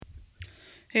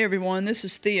Hey everyone, this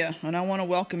is Thea, and I want to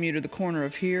welcome you to the corner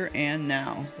of Here and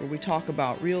Now, where we talk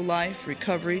about real life,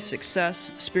 recovery,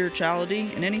 success, spirituality,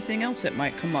 and anything else that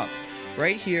might come up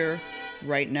right here,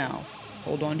 right now.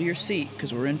 Hold on to your seat,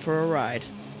 because we're in for a ride.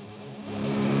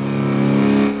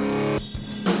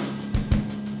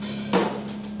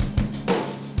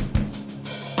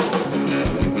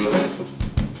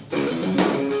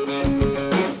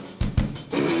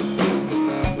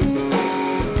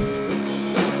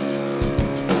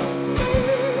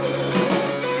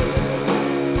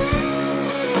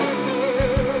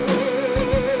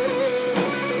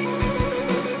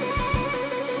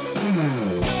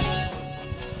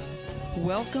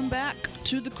 Welcome back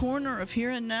to the corner of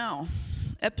Here and Now,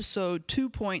 episode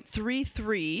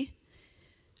 2.33.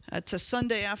 It's a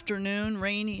Sunday afternoon,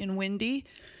 rainy and windy,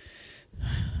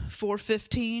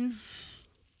 4:15,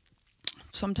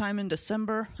 sometime in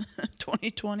December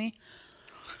 2020.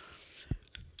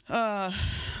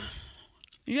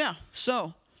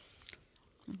 So,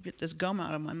 get this gum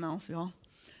out of my mouth, y'all.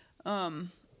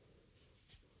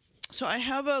 So I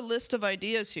have a list of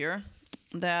ideas here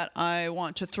that I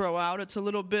want to throw out. It's a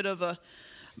little bit of a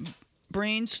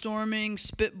brainstorming,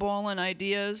 spitballing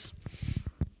ideas.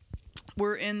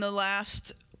 We're in the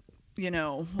last,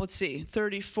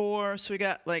 34. So we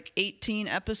got like 18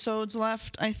 episodes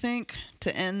left, I think,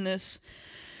 to end this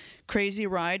crazy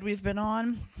ride we've been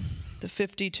on, the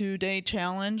 52-day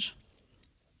challenge.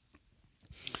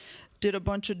 Did a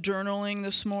bunch of journaling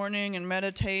this morning and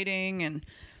meditating, and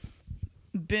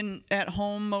been at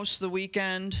home most of the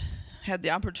weekend. Had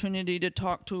the opportunity to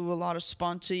talk to a lot of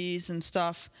sponsees and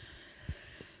stuff.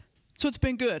 So it's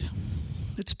been good.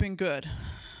 It's been good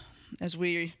as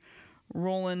we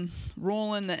rolling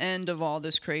the end of all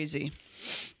this crazy.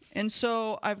 And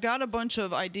so I've got a bunch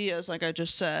of ideas, like I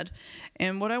just said.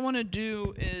 And what I want to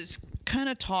do is kind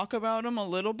of talk about them a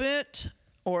little bit,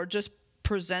 or just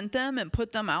present them and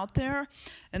put them out there.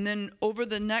 And then over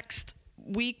the next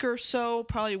week or so,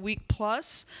 probably a week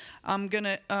plus, I'm going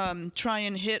to try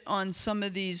and hit on some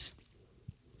of these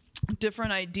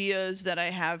different ideas that I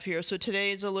have here. So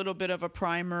today is a little bit of a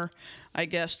primer, I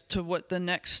guess, to what the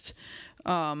next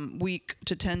week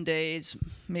to 10 days,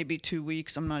 maybe 2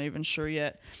 weeks, I'm not even sure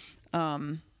yet,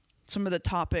 some of the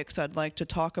topics I'd like to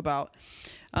talk about.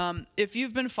 If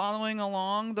you've been following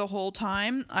along the whole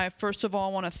time, I first of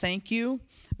all want to thank you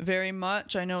very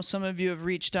much. I know some of you have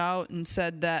reached out and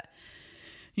said that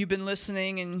you've been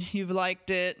listening and you've liked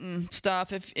it and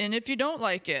stuff. If you don't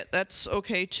like it, that's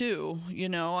okay too.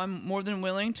 I'm more than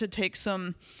willing to take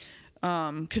some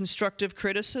constructive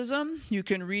criticism. You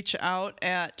can reach out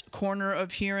at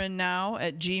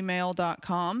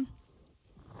cornerofhereandnow@gmail.com.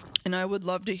 And I would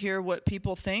love to hear what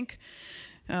people think.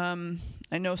 I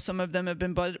know some of them have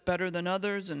been better than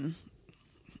others, and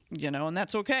and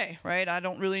that's okay, right?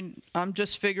 I'm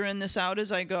just figuring this out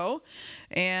as I go.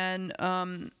 And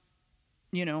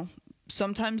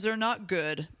sometimes they're not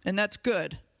good, and that's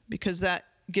good, because that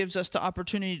gives us the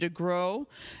opportunity to grow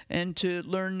and to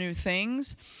learn new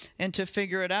things and to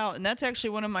figure it out. And that's actually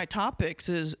one of my topics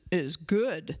is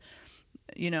good.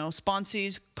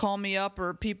 Sponsees call me up,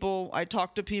 or I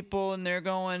talk to people and they're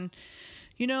going,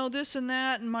 this and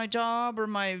that, and my job or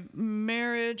my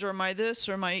marriage or my this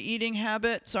or my eating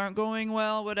habits aren't going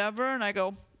well, whatever. And I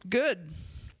go, good.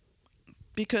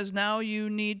 Because now you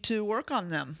need to work on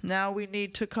them. Now we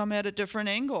need to come at a different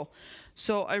angle.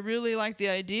 So I really like the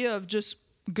idea of just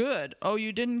good. Oh,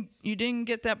 you didn't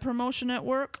get that promotion at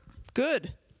work?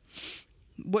 Good.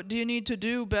 What do you need to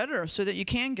do better so that you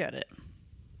can get it?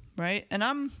 Right? And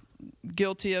I'm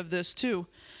guilty of this too.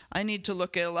 I need to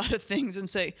look at a lot of things and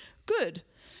say, good.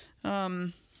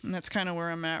 And that's kind of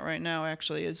where I'm at right now,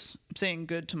 actually, is saying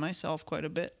good to myself quite a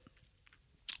bit.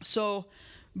 So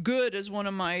good is one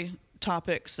of my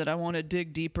topics that I want to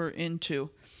dig deeper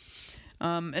into.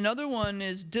 Another one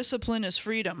is discipline is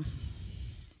freedom.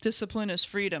 Discipline is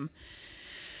freedom.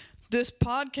 This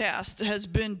podcast has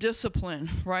been discipline,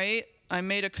 right? I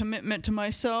made a commitment to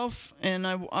myself, and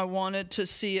I wanted to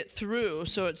see it through.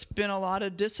 So it's been a lot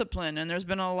of discipline, and there's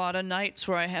been a lot of nights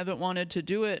where I haven't wanted to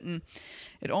do it. And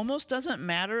it almost doesn't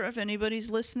matter if anybody's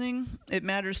listening. It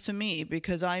matters to me,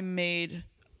 because I made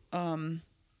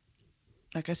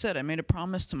like I said, I made a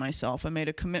promise to myself. I made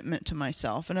a commitment to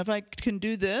myself. And if I can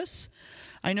do this,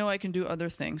 I know I can do other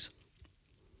things.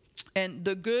 And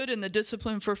the good and the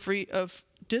discipline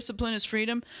discipline is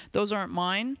freedom, those aren't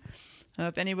mine.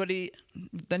 If anybody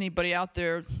out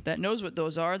there that knows what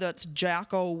those are, that's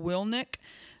Jocko Willink.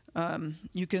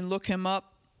 You can look him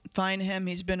up, find him.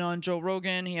 He's been on Joe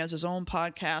Rogan. He has his own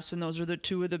podcast, and those are the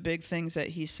two of the big things that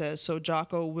he says. So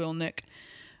Jocko Willink,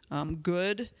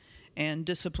 good and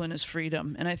discipline is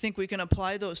freedom. And I think we can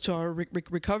apply those to our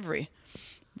recovery,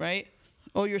 right?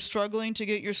 Oh, you're struggling to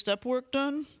get your step work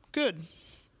done? Good.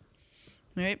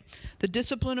 Right? The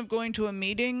discipline of going to a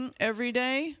meeting every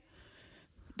day,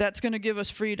 that's going to give us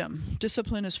freedom.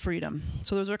 Discipline is freedom.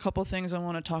 So those are a couple things I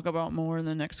want to talk about more in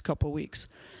the next couple weeks.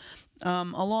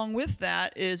 Along with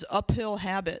that is uphill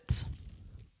habits.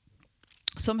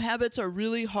 Some habits are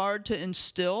really hard to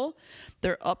instill.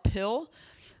 They're uphill.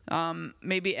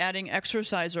 Maybe adding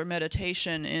exercise or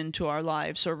meditation into our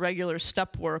lives, or regular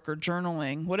step work or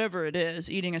journaling, whatever it is,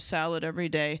 eating a salad every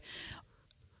day.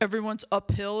 Everyone's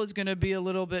uphill is going to be a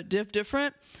little bit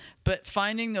different, but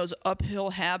finding those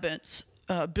uphill habits,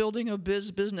 building a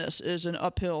business is an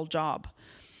uphill job.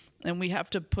 And we have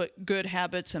to put good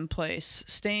habits in place.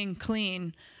 Staying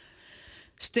clean,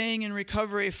 staying in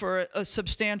recovery for a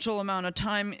substantial amount of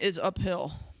time is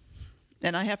uphill.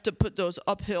 And I have to put those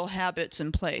uphill habits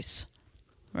in place,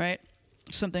 right?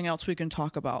 Something else we can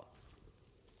talk about.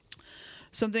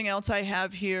 Something else I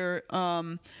have here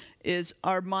is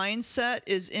our mindset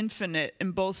is infinite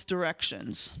in both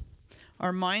directions.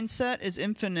 Our mindset is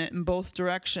infinite in both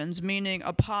directions, meaning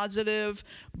a positive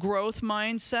growth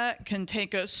mindset can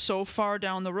take us so far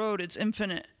down the road, it's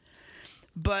infinite.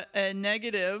 But a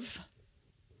negative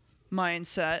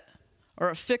mindset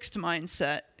or a fixed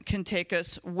mindset can take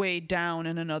us way down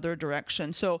in another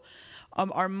direction. So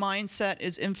our mindset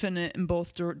is infinite in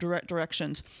both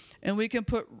directions. And we can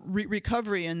put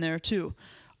recovery in there too.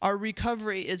 Our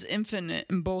recovery is infinite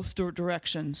in both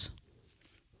directions,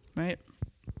 right?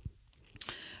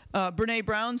 Brene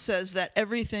Brown says that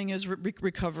everything is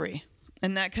recovery,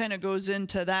 and that kind of goes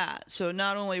into that. So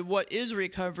not only what is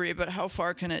recovery, but how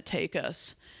far can it take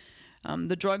us?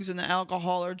 The drugs and the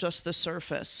alcohol are just the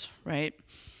surface, right?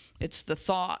 It's the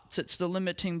thoughts, it's the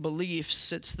limiting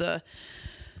beliefs, it's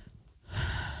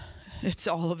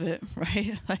all of it,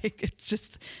 right? Like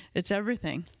it's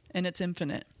everything, and it's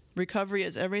infinite. Recovery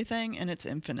is everything, and it's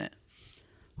infinite.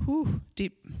 Whew,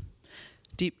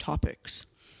 deep topics.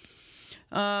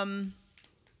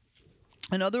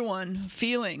 Another one,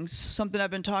 feelings, something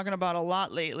I've been talking about a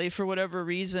lot lately. For whatever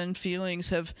reason, feelings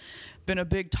have been a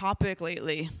big topic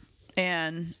lately.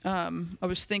 And I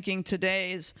was thinking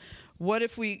today is, what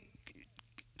if we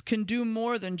can do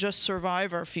more than just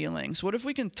survive our feelings? What if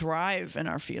we can thrive in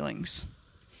our feelings?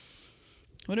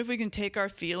 What if we can take our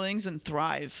feelings and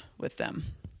thrive with them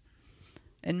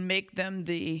and make them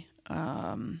the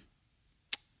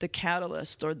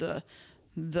catalyst or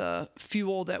the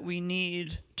fuel that we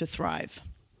need to thrive,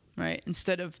 right?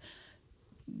 Instead of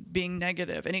being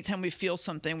negative. Anytime we feel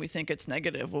something, we think it's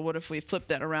negative. Well, what if we flip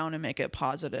that around and make it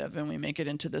positive, and we make it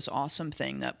into this awesome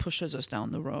thing that pushes us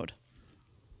down the road?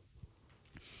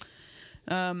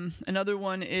 Another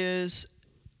one is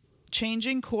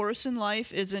changing course in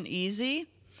life isn't easy,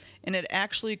 and it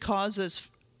actually causes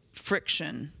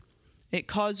friction. It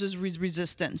causes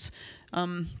resistance.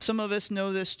 Some of us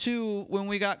know this too when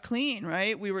we got clean,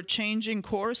 right? We were changing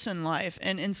course in life,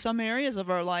 and in some areas of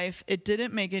our life, it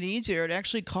didn't make it easier. It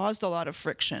actually caused a lot of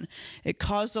friction. It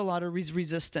caused a lot of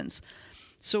resistance.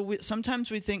 So sometimes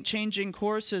we think changing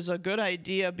course is a good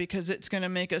idea because it's going to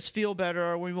make us feel better,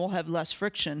 or we will have less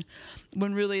friction,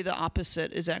 when really the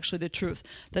opposite is actually the truth.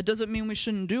 That doesn't mean we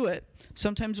shouldn't do it.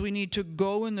 Sometimes we need to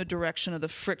go in the direction of the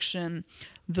friction,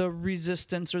 the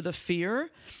resistance, or the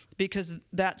fear, because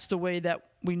that's the way that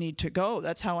we need to go.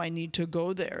 That's how I need to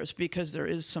go there, is because there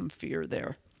is some fear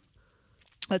there.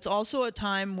 It's also a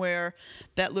time where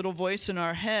that little voice in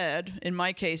our head, in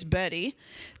my case, Betty,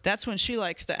 that's when she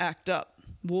likes to act up.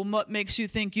 Well, what makes you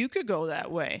think you could go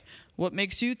that way? What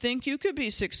makes you think you could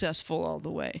be successful all the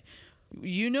way?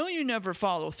 You know you never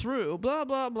follow through, blah,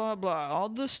 blah, blah, blah. All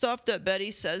the stuff that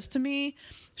Betty says to me,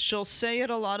 she'll say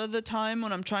it a lot of the time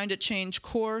when I'm trying to change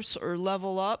course or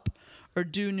level up or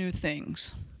do new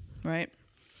things, right?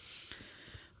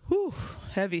 Whew,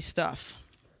 heavy stuff.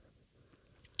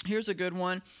 Here's a good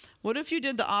one. What if you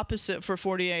did the opposite for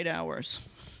 48 hours?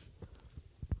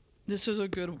 This is a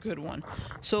good one.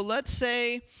 So let's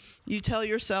say you tell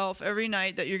yourself every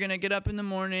night that you're going to get up in the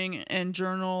morning and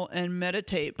journal and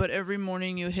meditate, but every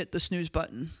morning you hit the snooze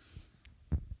button.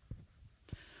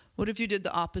 What if you did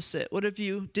the opposite? What if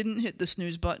you didn't hit the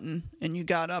snooze button and you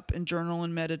got up and journal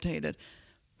and meditated?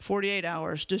 48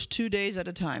 hours, just 2 days at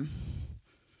a time.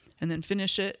 And then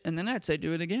finish it, and then I'd say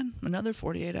do it again, another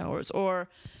 48 hours. Or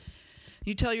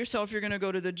you tell yourself you're going to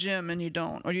go to the gym and you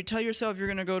don't. Or you tell yourself you're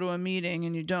going to go to a meeting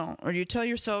and you don't. Or you tell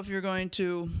yourself you're going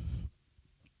to...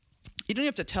 You don't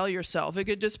have to tell yourself. It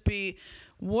could just be,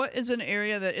 what is an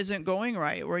area that isn't going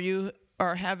right, where you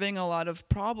are having a lot of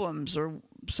problems or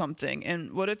something?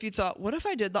 And what if you thought, what if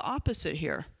I did the opposite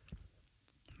here?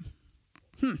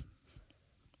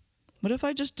 What if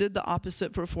I just did the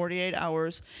opposite for 48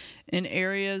 hours in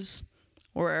areas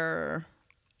where,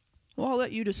 well, I'll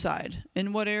let you decide.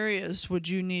 In what areas would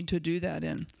you need to do that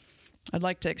in? I'd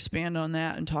like to expand on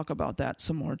that and talk about that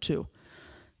some more too.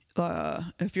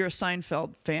 If you're a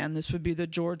Seinfeld fan, this would be the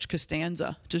George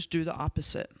Costanza. Just do the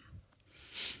opposite.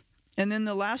 And then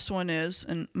the last one is,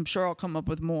 and I'm sure I'll come up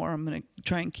with more. I'm going to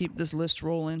try and keep this list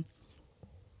rolling.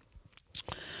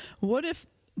 What if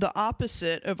the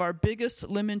opposite of our biggest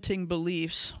limiting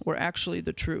beliefs were actually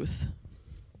the truth?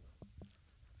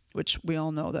 Which we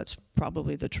all know that's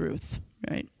probably the truth,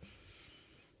 right?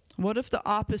 What if the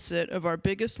opposite of our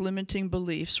biggest limiting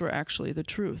beliefs were actually the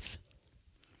truth?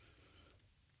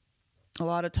 A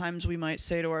lot of times we might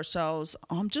say to ourselves,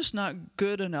 I'm just not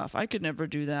good enough. I could never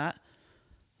do that.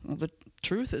 Well, the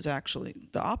truth is actually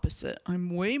the opposite.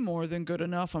 I'm way more than good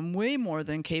enough. I'm way more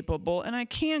than capable, and I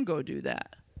can go do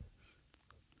that.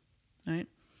 Right?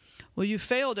 Well, you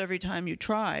failed every time you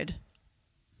tried.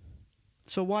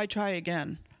 So why try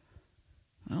again?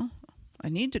 Well, I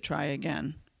need to try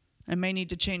again. I may need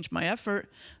to change my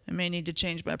effort. I may need to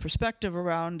change my perspective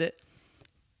around it.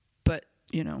 But,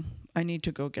 I need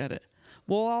to go get it.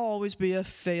 Well, I'll always be a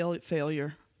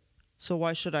failure. So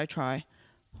why should I try?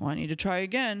 Well, I need to try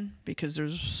again because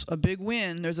there's a big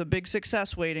win. There's a big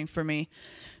success waiting for me.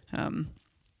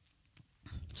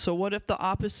 So what if the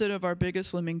opposite of our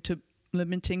biggest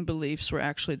limiting beliefs were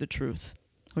actually the truth?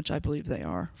 Which I believe they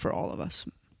are for all of us,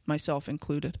 myself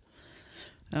included.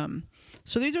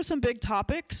 So these are some big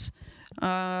topics.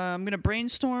 I'm going to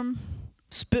brainstorm,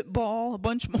 spitball a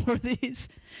bunch more of these,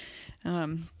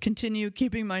 continue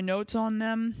keeping my notes on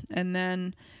them, and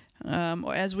then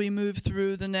as we move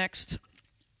through the next,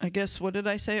 I guess, what did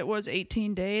I say it was,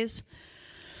 18 days,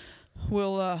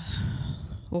 we'll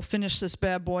finish this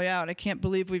bad boy out. I can't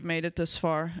believe we've made it this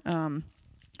far.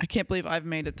 I can't believe I've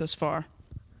made it this far.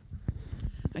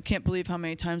 I can't believe how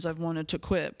many times I've wanted to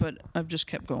quit, but I've just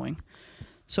kept going.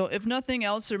 So if nothing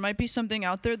else, there might be something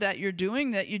out there that you're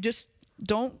doing that you just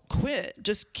don't quit.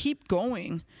 Just keep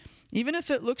going. Even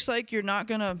if it looks like you're not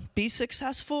going to be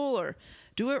successful or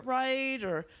do it right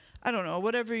or, I don't know,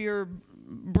 whatever your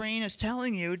brain is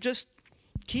telling you, just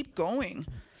keep going.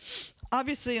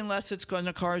 Obviously, unless it's going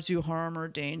to cause you harm or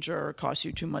danger or cost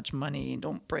you too much money,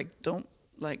 don't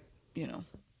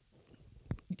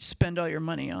spend all your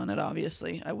money on it,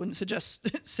 obviously. I wouldn't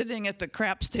suggest sitting at the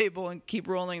craps table and keep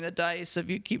rolling the dice if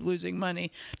you keep losing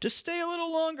money. Just stay a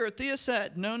little longer, Thea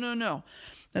said. No.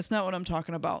 That's not what I'm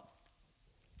talking about.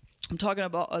 I'm talking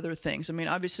about other things. I mean,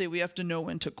 obviously, we have to know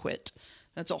when to quit.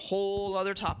 That's a whole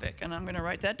other topic, and I'm going to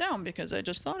write that down because I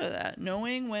just thought of that.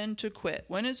 Knowing when to quit.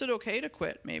 When is it okay to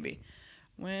quit, maybe?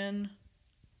 When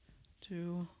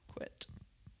to quit.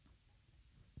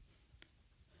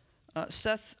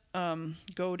 Seth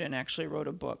Godin actually wrote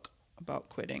a book about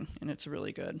quitting, and it's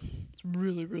really good. It's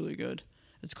really, really good.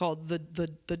 It's called The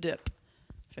Dip,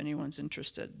 if anyone's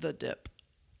interested. The Dip.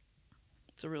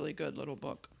 It's a really good little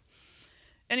book.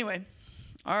 Anyway,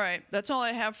 all right, that's all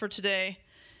I have for today.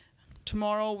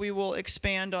 Tomorrow we will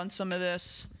expand on some of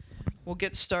this. We'll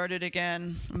get started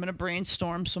again. I'm going to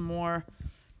brainstorm some more.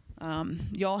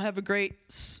 Y'all have a great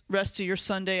rest of your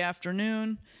Sunday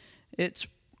afternoon. It's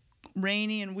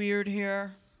rainy and weird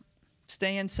here.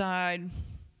 Stay inside,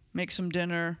 make some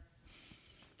dinner,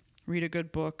 read a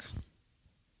good book,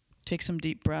 take some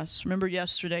deep breaths. Remember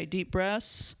yesterday, deep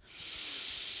breaths.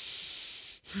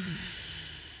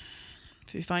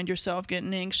 If you find yourself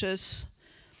getting anxious,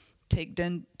 take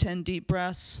 10 deep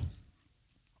breaths.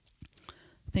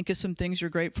 Think of some things you're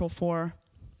grateful for,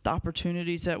 the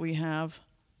opportunities that we have.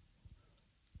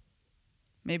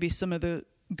 Maybe some of the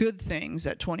good things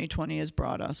that 2020 has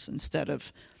brought us instead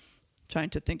of trying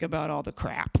to think about all the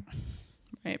crap,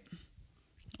 right?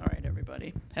 All right,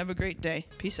 everybody. Have a great day.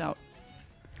 Peace out.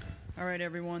 All right,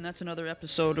 everyone. That's another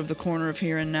episode of The Corner of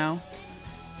Here and Now.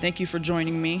 Thank you for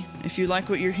joining me. If you like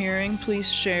what you're hearing,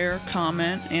 please share,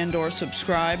 comment, and or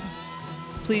subscribe.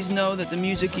 Please know that the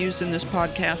music used in this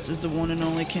podcast is the one and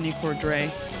only Kenny Cordray.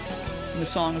 And the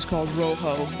song is called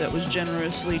Rojo, that was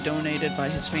generously donated by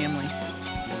his family.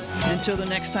 And until the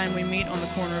next time we meet on The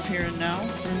Corner of Here and Now,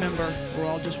 remember, we're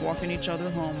all just walking each other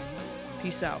home.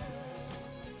 Peace out.